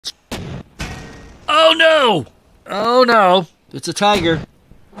Oh no! Oh no! It's a tiger.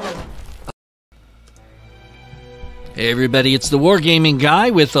 Hey everybody, it's the Wargaming Guy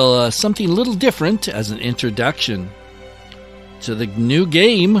with something a little different as an introduction to the new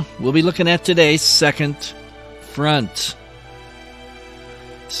game we'll be looking at today, Second Front.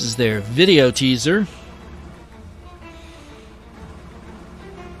 This is their video teaser.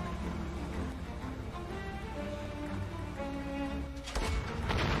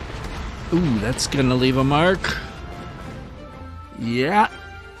 Ooh, that's gonna leave a mark. Yeah,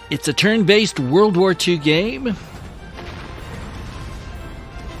 it's a turn-based World War II game.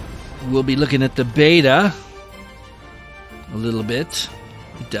 We'll be looking at the beta a little bit.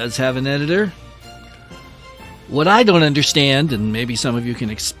 It does have an editor. What I don't understand, and maybe some of you can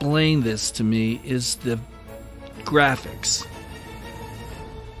explain this to me, is the graphics.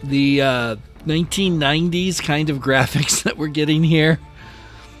 The 1990s kind of graphics that we're getting here.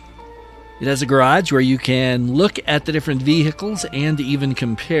 It has a garage where you can look at the different vehicles and even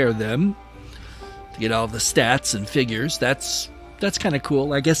compare them to get all the stats and figures. That's kind of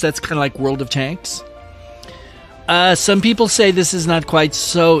cool. I guess that's kind of like World of Tanks. Some people say this is not quite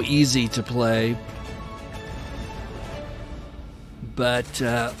so easy to play. But,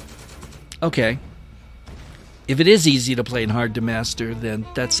 okay. If it is easy to play and hard to master, then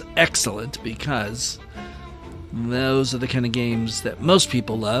that's excellent, because those are the kind of games that most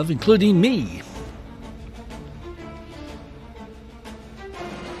people love, including me.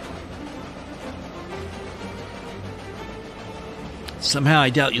 Somehow I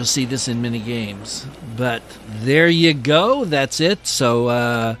doubt you'll see this in many games. But there you go. That's it.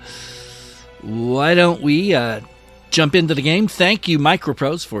 So why don't we jump into the game? Thank you,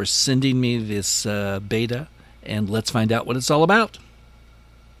 Microprose, for sending me this beta. And let's find out what it's all about.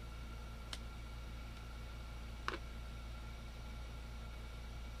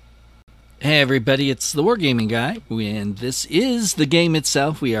 Hey everybody, it's the Wargaming Guy, and this is the game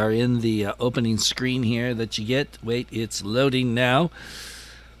itself. We are in the opening screen here that you get. Wait, it's loading now.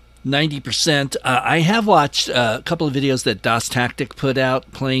 90%. I have watched a couple of videos that DOS Tactic put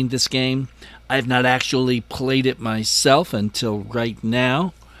out playing this game. I have not actually played it myself until right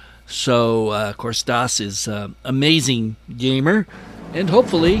now. So, of course, DOS is an amazing gamer, and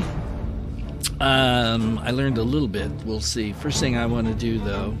hopefully I learned a little bit. We'll see. First thing I want to do,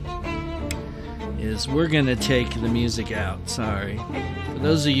 though, is we're going to take the music out. Sorry. For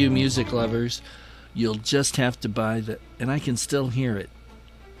those of you music lovers, you'll just have to buy the... And I can still hear it.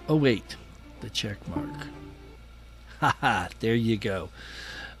 Oh, wait. The check mark. Haha, there you go.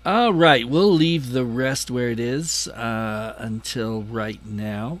 All right, we'll leave the rest where it is until right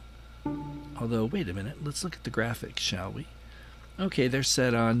now. Although, wait a minute. Let's look at the graphics, shall we? Okay, they're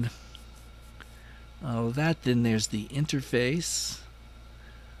set on... Oh, that. Then there's the interface.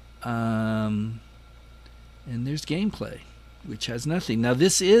 And there's gameplay, which has nothing. Now,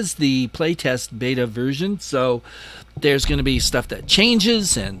 this is the playtest beta version, so there's going to be stuff that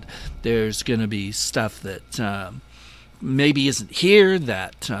changes, and there's going to be stuff that maybe isn't here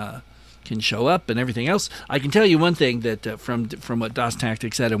that can show up, and everything else. I can tell you one thing that from what DOS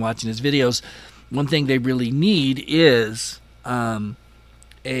Tactic said and watching his videos, one thing they really need is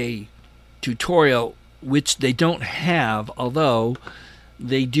a tutorial, which they don't have, although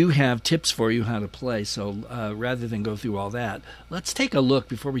they do have tips for you how to play. So rather than go through all that, let's take a look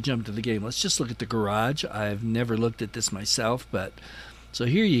before we jump to the game. Let's just look at the garage. I've never looked at this myself, but so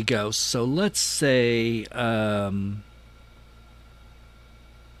here you go. So let's say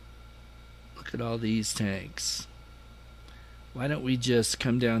look at all these tanks. Why don't we just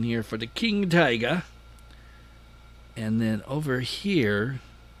come down here for the King Tiger, and then over here,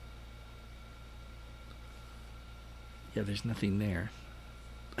 yeah, there's nothing there.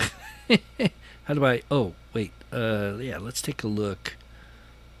 How do I... Oh, wait. Yeah, let's take a look.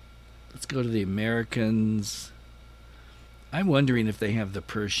 Let's go to the Americans. I'm wondering if they have the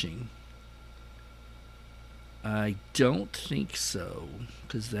Pershing. I don't think so,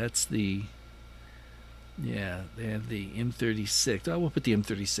 because that's the... Yeah, they have the M36. Oh, we'll put the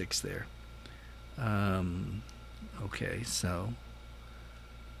M36 there. Okay, so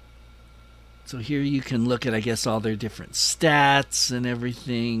here you can look at, I guess, all their different stats and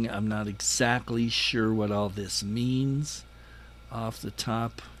everything. I'm not exactly sure what all this means off the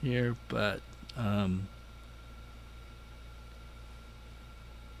top here, but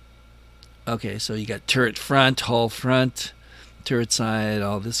okay, so you got turret front, hull front, turret side,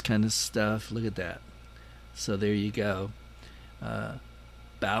 all this kind of stuff. Look at that. So there you go.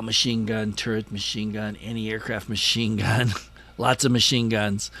 Bow machine gun, turret machine gun, anti-aircraft machine gun. Lots of machine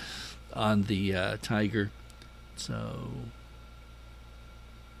guns on the Tiger. So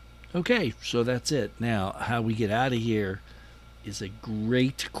Okay, so that's it. Now, how we get out of here is a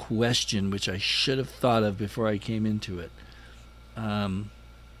great question, which I should have thought of before I came into it.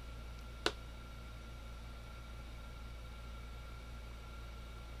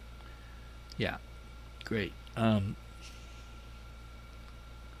 Yeah, great. How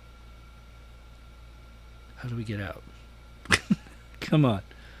do we get out? Come on.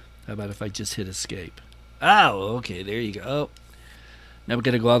 How about if I just hit escape? Oh, okay, there you go. Oh, now we're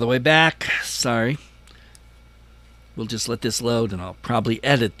going to go all the way back. Sorry. We'll just let this load, and I'll probably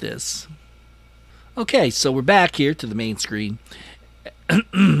edit this. Okay, so we're back here to the main screen.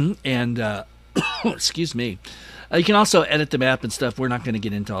 And, excuse me. You can also edit the map and stuff. We're not going to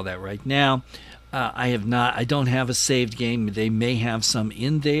get into all that right now. I don't have a saved game. They may have some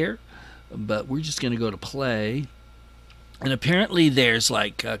in there, but we're just going to go to play. And apparently there's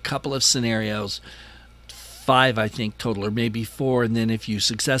like a couple of scenarios, 5 I think total, or maybe 4, and then if you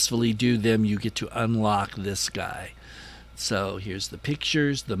successfully do them, you get to unlock this guy. So here's the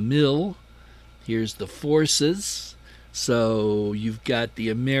pictures, the mill, here's the forces. So you've got the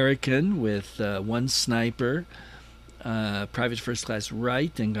American with 1 sniper, Private First Class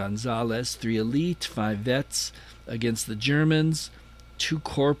Wright and Gonzalez, 3 elite, 5 vets against the Germans, 2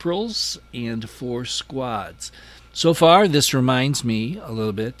 corporals, and 4 squads. So far, this reminds me a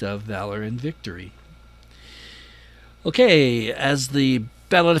little bit of Valor and Victory. Okay, as the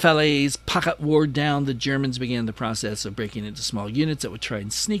Battle of the Falaise pocket wore down, the Germans began the process of breaking into small units that would try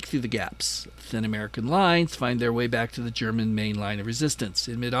and sneak through the gaps. Thin American lines find their way back to the German main line of resistance.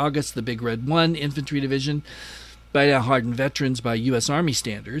 In mid-August, the Big Red 1 Infantry Division, by now hardened veterans by U.S. Army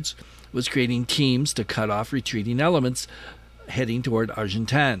standards, was creating teams to cut off retreating elements heading toward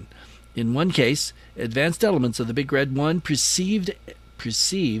Argentan. In one case, advanced elements of the Big Red 1 perceived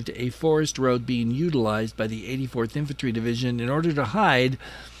a forest road being utilized by the 84th Infantry Division in order to hide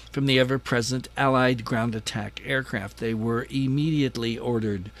from the ever-present Allied ground attack aircraft. They were immediately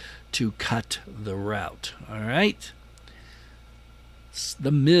ordered to cut the route. All right?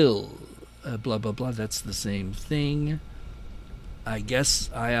 The mill, blah, blah, blah, that's the same thing. I guess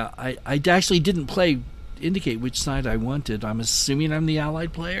I actually didn't indicate which side I wanted. I'm assuming I'm the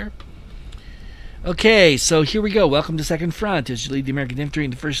Allied player. Okay, so here we go. Welcome to Second Front. As you lead the American infantry in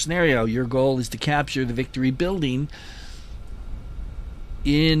the first scenario, your goal is to capture the Victory Building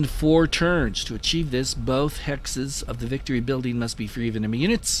in 4 turns. To achieve this, both hexes of the Victory Building must be free of enemy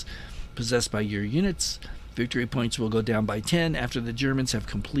units possessed by your units. Victory points will go down by 10 after the Germans have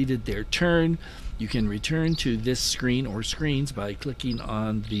completed their turn. You can return to this screen or screens by clicking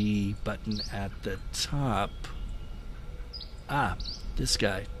on the button at the top. Ah, this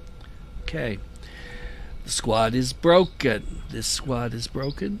guy. Okay. The squad is broken. This squad is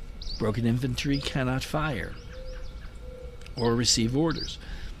broken. Broken infantry cannot fire or receive orders.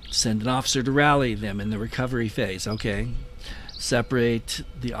 Send an officer to rally them in the recovery phase. Okay. Separate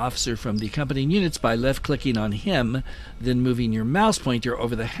the officer from the accompanying units by left-clicking on him, then moving your mouse pointer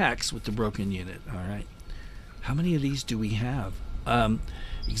over the hex with the broken unit. All right. How many of these do we have?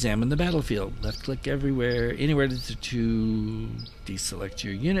 Examine the battlefield. Left-click anywhere to deselect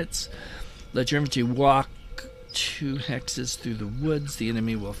your units. Let your infantry walk 2 hexes through the woods. The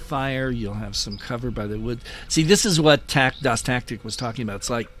enemy will fire. You'll have some cover by the woods. See, this is what Das Taktik was talking about. It's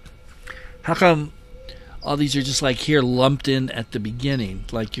like, how come all these are just like here lumped in at the beginning?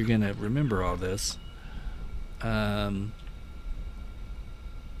 Like you're going to remember all this.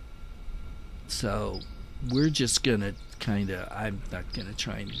 So we're just going to I'm not going to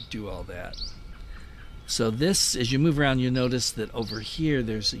try and do all that. So this, as you move around, you'll notice that over here,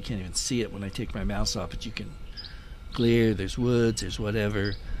 you can't even see it when I take my mouse off, but you can clear, there's woods, there's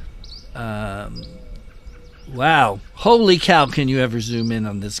whatever. Wow. Holy cow, can you ever zoom in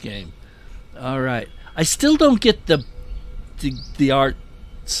on this game? All right. I still don't get the art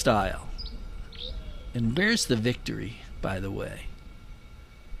style. And where's the Victory, by the way?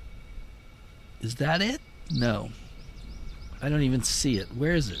 Is that it? No. I don't even see it.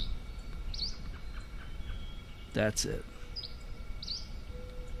 Where is it? That's it.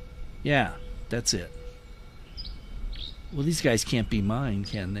 Yeah, that's it. Well, these guys can't be mine,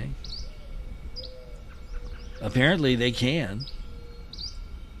 can they? Apparently they can.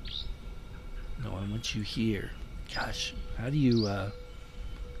 No, I want you here. Gosh, how do you,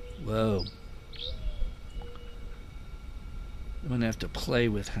 whoa. I'm going to have to play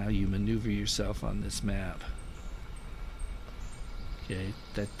with how you maneuver yourself on this map. Okay,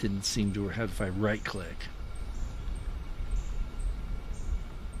 that didn't seem to work. How if I right-click?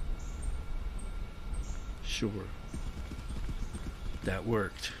 Sure. That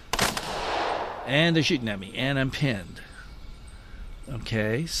worked. And they're shooting at me, and I'm pinned.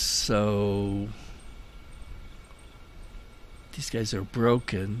 Okay, so these guys are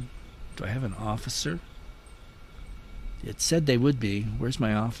broken. Do I have an officer? It said they would be. Where's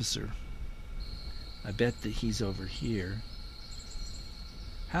my officer? I bet that he's over here.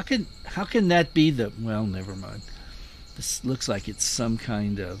 How can that be the... Well, never mind. This looks like it's some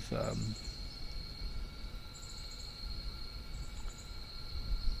kind of...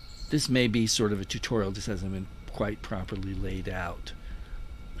 this may be sort of a tutorial. This hasn't been quite properly laid out.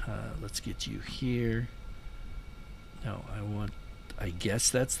 Let's get you here. No, I guess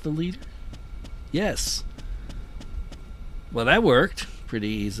that's the leader? Yes. Well, that worked pretty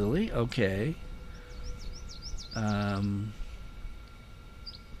easily. Okay. I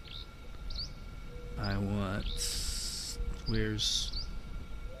want... Where's...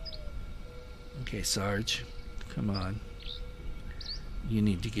 Okay, Sarge. Come on. You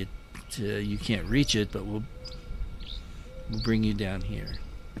need to get to... You can't reach it, but we'll bring you down here.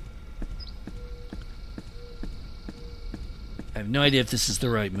 I have no idea if this is the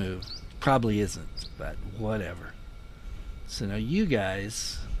right move. Probably isn't, but whatever. So now you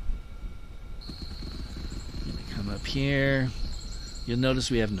guys... I'm gonna come up here. You'll notice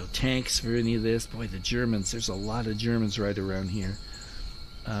we have no tanks for any of this. Boy, the Germans, there's a lot of Germans right around here.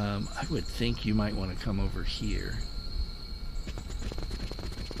 I would think you might want to come over here.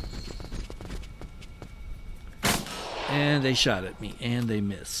 And they shot at me, and they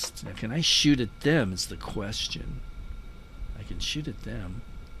missed. Now, can I shoot at them is the question. I can shoot at them.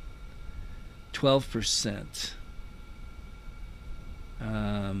 12%.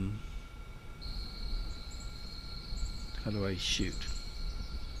 How do I shoot?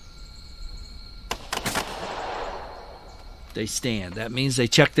 They stand. That means they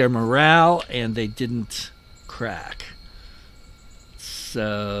checked their morale and they didn't crack.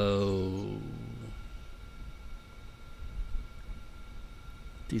 So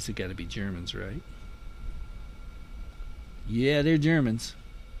these have got to be Germans, right? Yeah, they're Germans.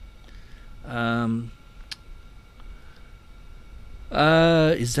 Is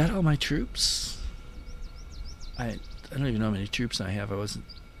that all my troops? I don't even know how many troops I have. I wasn't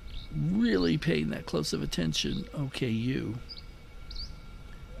really paying that close of attention. Okay, you.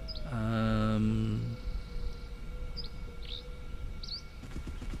 Can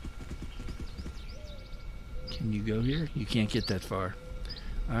you go here? You can't get that far.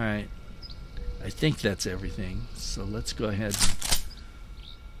 Alright. I think that's everything. So let's go ahead and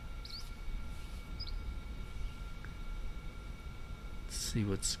see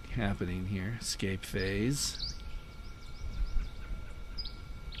what's happening here. Escape phase.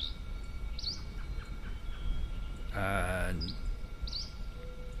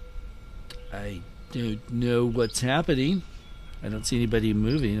 I don't know what's happening. I don't see anybody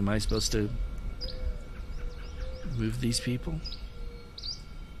moving. Am I supposed to move these people?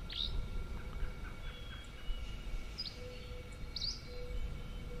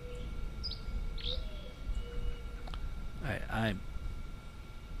 I'm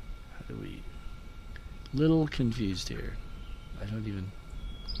how do we... Little confused here. I don't even...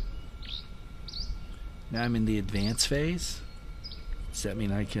 Now I'm in the advance phase. Does that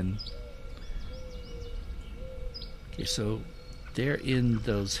mean I can... Okay, so they're in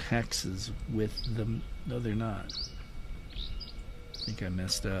those hexes with them. No, they're not. I think I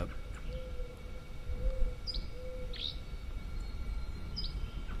messed up.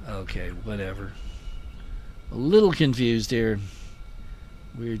 Okay, whatever. A little confused here.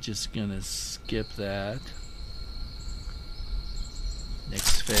 We're just gonna skip that.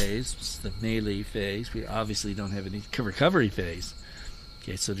 Next phase is the melee phase. We obviously don't have any recovery phase.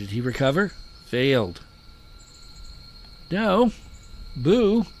 Okay, so did he recover? Failed. No.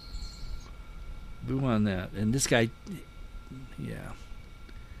 Boo. Boo on that. And this guy, yeah.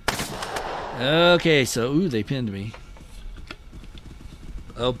 Okay, so, ooh, they pinned me.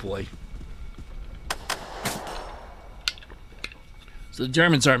 Oh boy. So the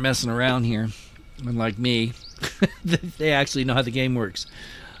Germans aren't messing around here, unlike me. They actually know how the game works.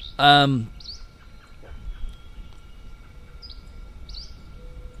 You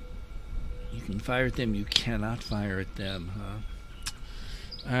can fire at them. You cannot fire at them, huh?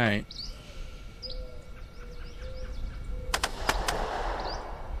 All right.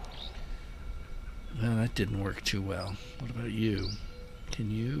 Well, that didn't work too well. What about you? Can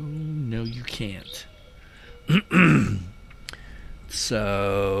you? No, you can't.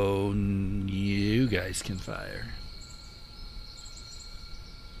 So you guys can fire.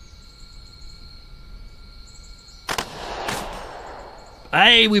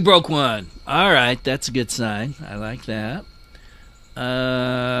 Hey, we broke one. All right, that's a good sign. I like that.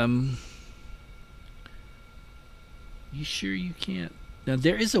 You sure you can't? Now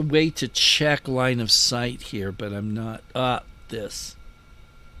there is a way to check line of sight here, but I'm not. This.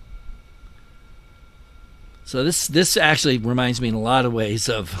 So this actually reminds me in a lot of ways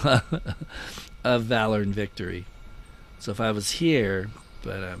of of Valor and Victory. So if I was here,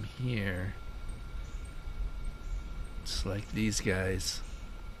 but I'm here, it's like these guys.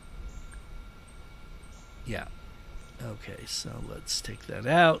 Yeah. Okay, so let's take that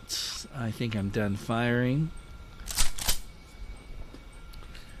out. I think I'm done firing.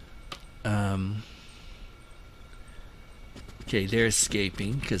 Okay, they're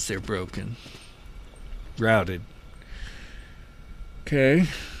escaping because they're broken. Routed. Okay.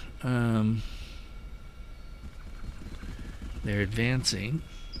 They're advancing.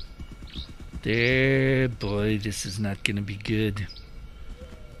 There, boy, this is not going to be good.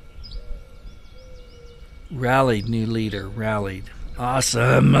 Rallied, new leader. Rallied.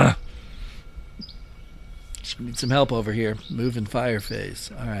 Awesome. Just need some help over here. Move and fire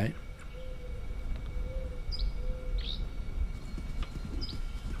phase. All right.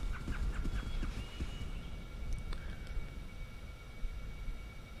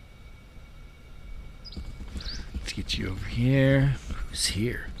 Let's get you over here. Who's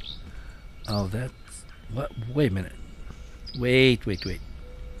here? Oh, that's... What? Wait a minute. Wait.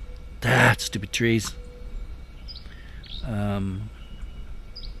 Stupid trees. Can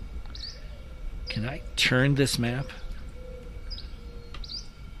I turn this map?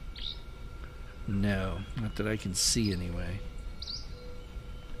 No, not that I can see anyway.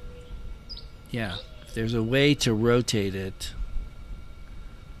 Yeah, if there's a way to rotate it,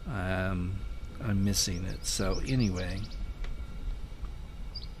 I'm missing it. So anyway,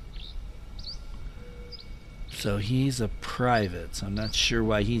 so he's a private, so I'm not sure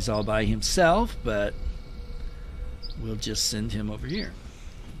why he's all by himself, but we'll just send him over here.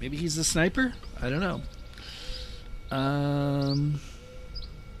 Maybe he's a sniper? I don't know.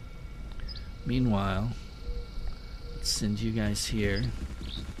 Meanwhile, let's send you guys here.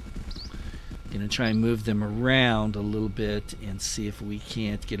 Gonna try and move them around a little bit and see if we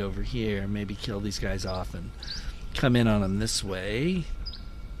can't get over here. Maybe kill these guys off and come in on them this way.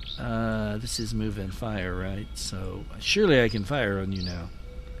 This is move and fire, right? So surely I can fire on you now.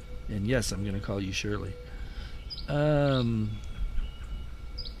 And yes, I'm gonna call you Shirley.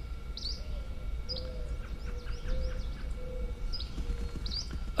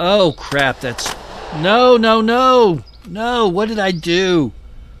 Oh crap, that's... No, what did I do?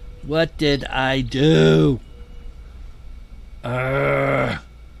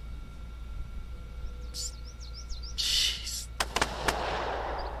 Jeez.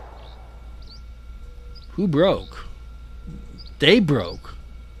 Who broke? They broke.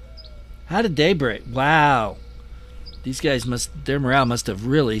 How did they break? Wow. These guys their morale must have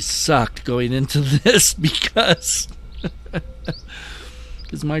really sucked going into this because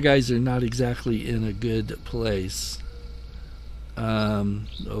my guys are not exactly in a good place.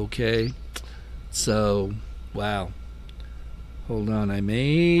 Okay. So, wow. Hold on, I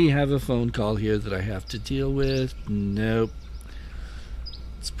may have a phone call here that I have to deal with. Nope.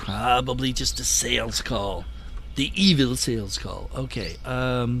 It's probably just a sales call. The evil sales call. Okay,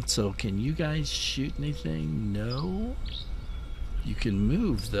 so can you guys shoot anything? No. You can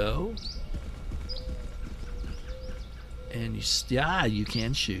move, though. And you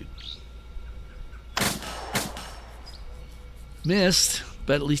can shoot. Missed,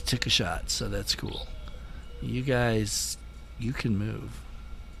 but at least took a shot, so that's cool. You guys, you can move,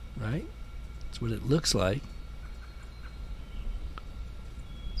 right? That's what it looks like.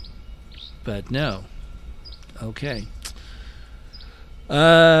 But no. Okay.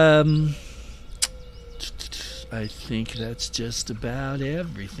 I think that's just about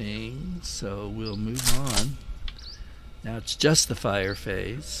everything, so we'll move on. Now it's just the fire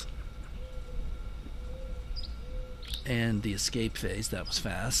phase. And the escape phase. That was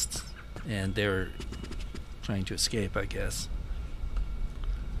fast. And they're trying to escape, I guess.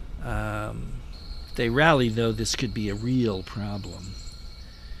 If they rally, though, this could be a real problem.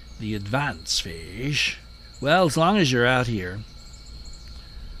 The advance phase. Well, as long as you're out here,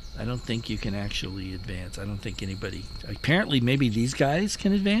 I don't think you can actually advance. I don't think anybody... Apparently, maybe these guys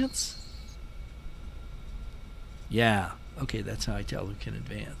can advance? Yeah. Okay, that's how I tell who can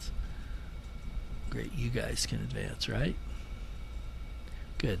advance. Great, you guys can advance, right?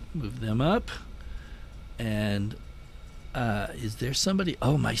 Good. Move them up. And is there somebody...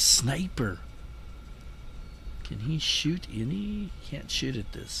 Oh, my sniper. Can he shoot any? Can't shoot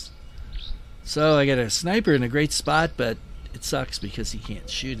at this. So I got a sniper in a great spot, but it sucks because he can't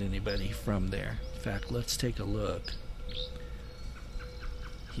shoot anybody from there. In fact, let's take a look.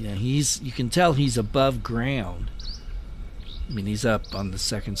 Yeah, you can tell he's above ground. I mean, he's up on the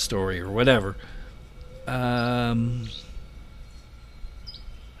second story or whatever.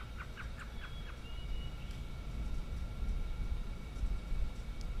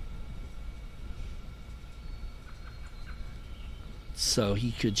 So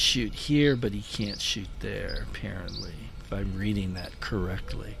he could shoot here, but he can't shoot there, apparently, if I'm reading that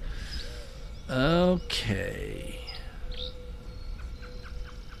correctly. Okay.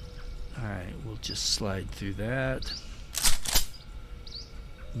 Alright, we'll just slide through that.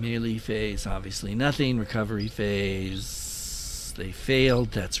 Melee phase, obviously nothing. Recovery phase, they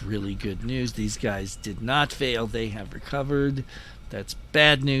failed. That's really good news. These guys did not fail. They have recovered. That's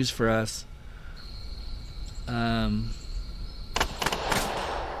bad news for us.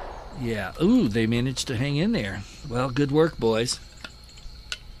 Yeah. Ooh, they managed to hang in there. Well, good work, boys.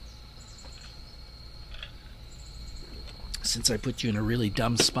 Since I put you in a really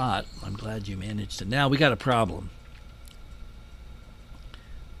dumb spot, I'm glad you managed to. Now we got a problem.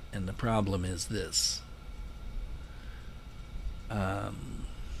 And the problem is this. How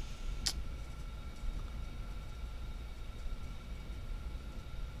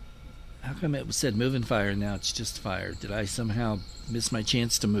come it said move and fire and now it's just fire? Did I somehow miss my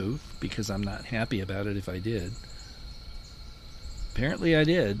chance to move? Because I'm not happy about it if I did. Apparently I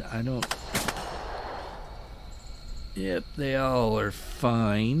did. I don't... Yep, they all are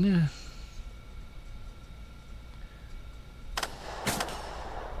fine.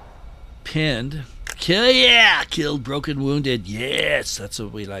 Pinned. Kill, yeah! Killed, broken, wounded. Yes, that's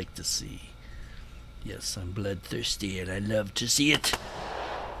what we like to see. Yes, I'm bloodthirsty and I love to see it.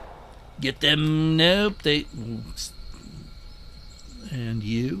 Get them. Nope, they... And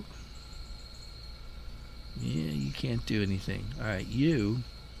you? Yeah, you can't do anything. Alright, you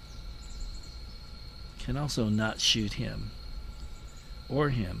can also not shoot him. Or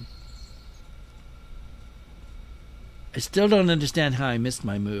him. I still don't understand how I missed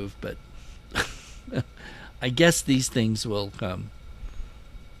my move, but... I guess these things will come.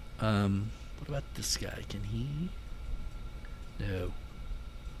 What about this guy? Can he? No.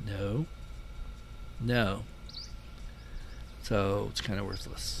 No. No. So it's kind of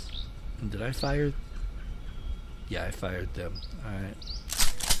worthless. And did I fire? Yeah, I fired them. Alright.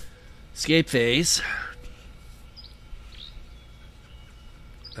 Escape phase.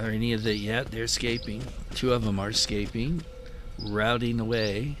 Are any of the... Yeah, they're escaping. Two of them are escaping. Routing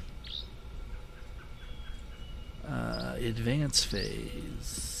away. Advance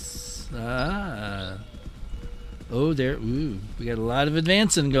phase. Oh, there. Ooh, we got a lot of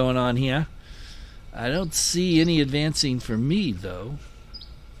advancing going on here. I don't see any advancing for me, though.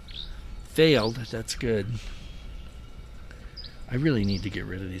 Failed. That's good. I really need to get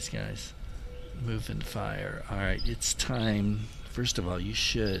rid of these guys. Move and fire. Alright, it's time. First of all, you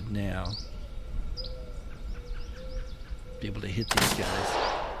should now be able to hit these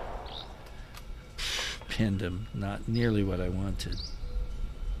guys. Pinned him. Not nearly what I wanted.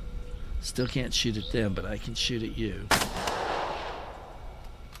 Still can't shoot at them, but I can shoot at you.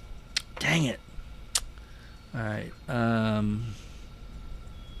 Dang it. Alright.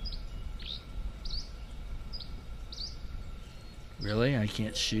 Really? I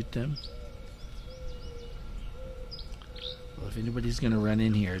can't shoot them? Well, if anybody's going to run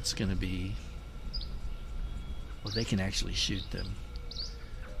in here, it's going to be... Well, they can actually shoot them.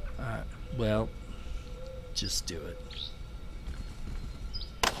 Well... Just do it.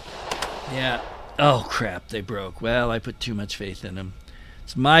 Yeah. Oh, crap. They broke. Well, I put too much faith in them.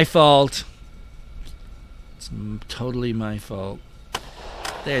 It's my fault. It's totally my fault.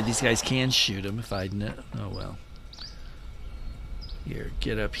 There, these guys can shoot them if I'd know. Oh, well. Here,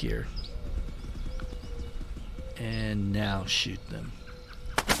 get up here. And now shoot them.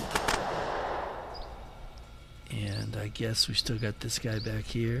 And I guess we still got this guy back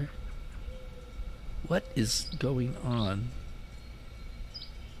here. What is going on?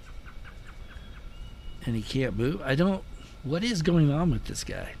 And he can't move? I don't... What is going on with this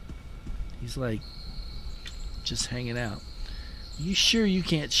guy? He's like... just hanging out. You sure you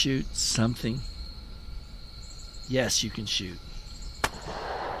can't shoot something? Yes, you can shoot.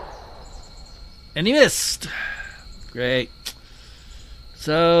 And he missed! Great.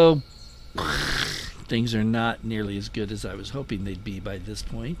 So... things are not nearly as good as I was hoping they'd be by this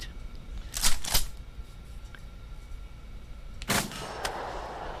point.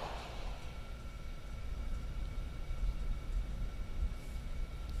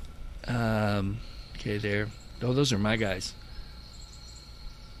 Okay, there. Oh, those are my guys.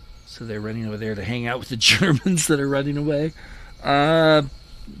 So they're running over there to hang out with the Germans that are running away.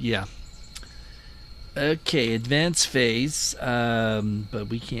 Yeah. Okay, advance phase. But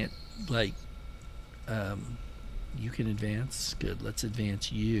we can't, like, You can advance. Good. Let's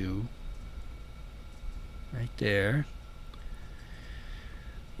advance you. Right there.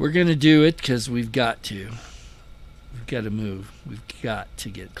 We're going to do it because we've got to. We've got to move. We've got to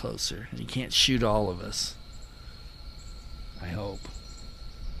get closer. And he can't shoot all of us. I hope.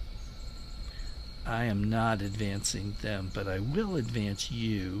 I am not advancing them, but I will advance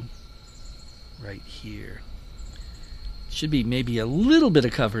you right here. Should be maybe a little bit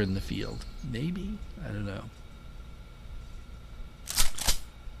of cover in the field. Maybe? I don't know.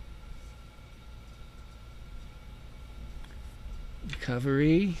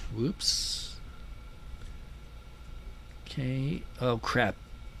 Recovery. Whoops. Okay. Oh, crap.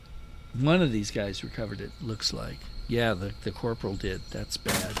 One of these guys recovered it, looks like. Yeah, the corporal did. That's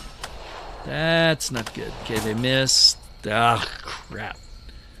bad. That's not good. Okay, they missed. Ah, crap.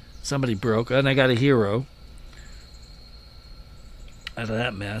 Somebody broke. And I got a hero. Out of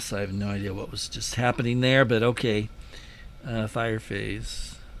that mess, I have no idea what was just happening there, but okay. Fire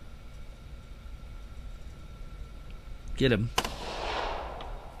phase. Get him.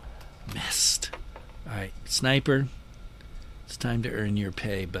 Missed. Alright, sniper. It's time to earn your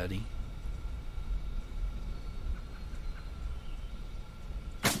pay, buddy.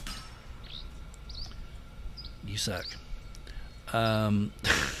 You suck.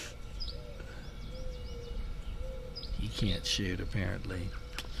 He can't shoot, apparently.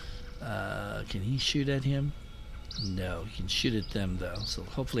 Can he shoot at him? No, he can shoot at them, though. So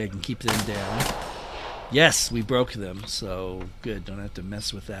hopefully I can keep them down. Yes, we broke them. So good. Don't have to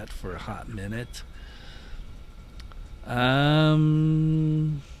mess with that for a hot minute. All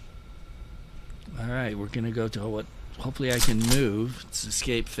right, we're going to go to what hopefully I can move. It's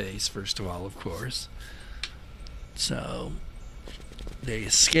escape phase, first of all, of course. So they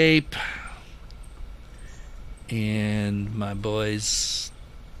escape. And my boys,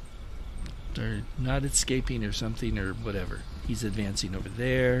 they're not escaping or something or whatever. He's advancing over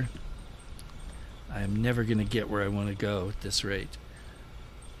there. I'm never going to get where I want to go at this rate.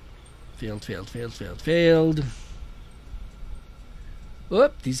 Failed, failed, failed, failed, failed.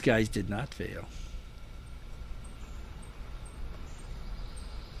 Whoop, these guys did not fail.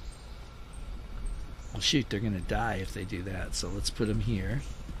 Well, shoot, they're going to die if they do that. So let's put them here.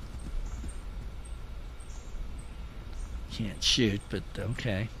 Can't shoot, but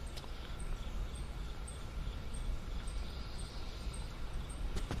okay.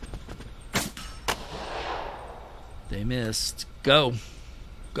 They missed. Go.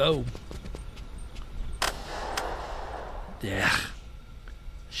 Go. Yeah.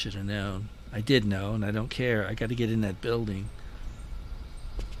 Should have known. I did know, and I don't care. I got to get in that building.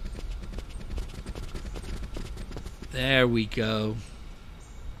 There we go.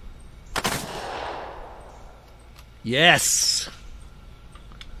 Yes!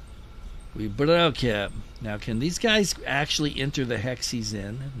 We broke him. Now, can these guys actually enter the hex he's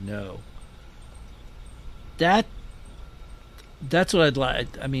in? No. That's what I'd like.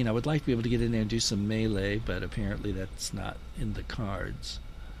 I mean, I would like to be able to get in there and do some melee, but apparently that's not in the cards.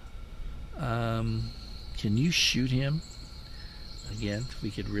 Can you shoot him? Again, if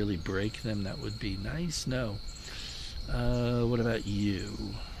we could really break them, that would be nice. No. What about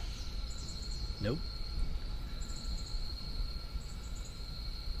you? Nope.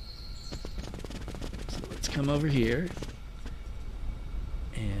 So let's come over here.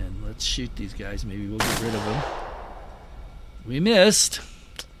 And let's shoot these guys. Maybe we'll get rid of them. We missed.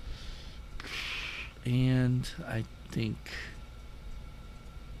 And I think...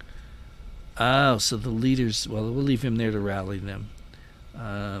 Oh, so the leaders... Well, we'll leave him there to rally them.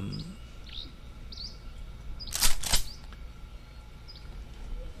 I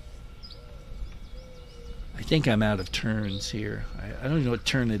think I'm out of turns here. I don't even know what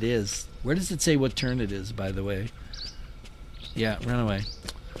turn it is. Where does it say what turn it is, by the way? Yeah, run away.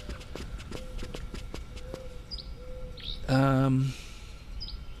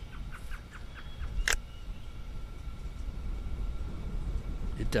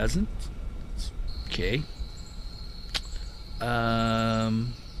 It doesn't? Okay.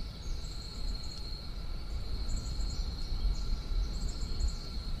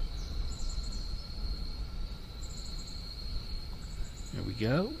 There we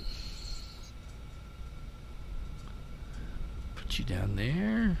go. Put you down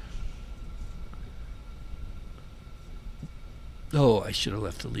there. Oh, I should have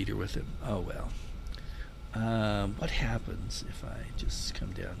left the leader with him. Oh, well. What happens if I just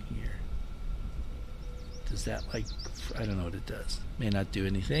come down here? Does that, like... I don't know what it does. May not do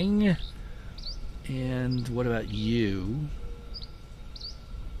anything. And what about you?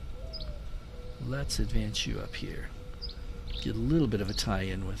 Let's advance you up here. Get a little bit of a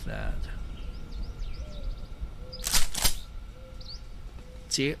tie-in with that.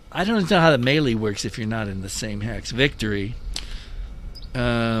 See, I don't know how the melee works if you're not in the same hex. Victory.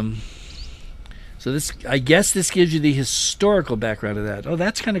 So this, I guess this gives you the historical background of that. Oh,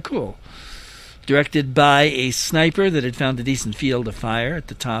 that's kind of cool. Directed by a sniper that had found a decent field of fire at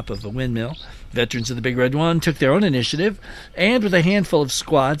the top of a windmill. Veterans of the Big Red One took their own initiative, and with a handful of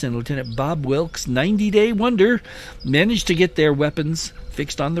squads and Lieutenant Bob Wilkes' 90-day wonder, managed to get their weapons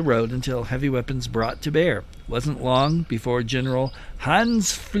fixed on the road until heavy weapons brought to bear. Wasn't long before General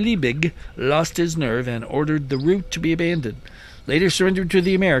Hans Fliebig lost his nerve and ordered the route to be abandoned. Later surrendered to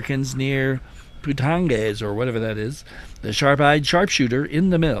the Americans near Putanges, or whatever that is. The sharp-eyed sharpshooter in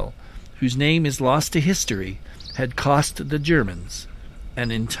the mill, whose name is lost to history, had cost the Germans an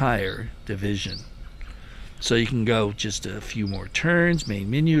entire division. So you can go just a few more turns.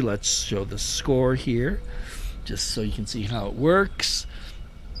 Main menu. Let's show the score here, just so you can see how it works.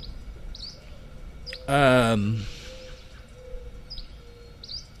 Well,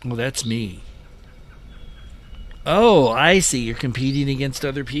 that's me. Oh, I see. You're competing against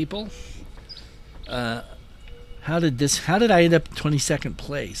other people. How did I end up 22nd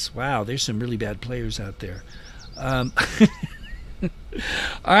place? Wow, there's some really bad players out there. All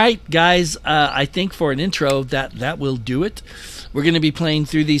right, guys, I think for an intro that will do it. We're going to be playing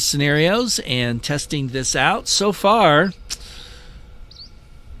through these scenarios and testing this out. So far,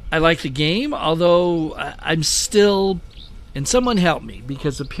 I like the game, although I'm still, and someone help me,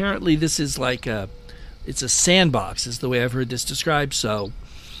 because apparently this is like it's a sandbox is the way I've heard this described. So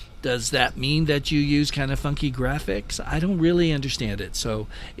does that mean that you use kind of funky graphics? I don't really understand it. So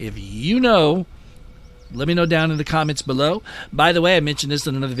if you know, let me know down in the comments below. By the way, I mentioned this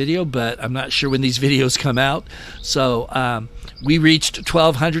in another video, but I'm not sure when these videos come out. So we reached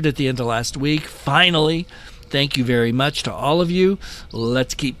 1,200 at the end of last week. Finally, thank you very much to all of you.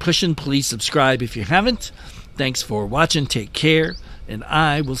 Let's keep pushing. Please subscribe if you haven't. Thanks for watching. Take care, and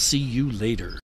I will see you later.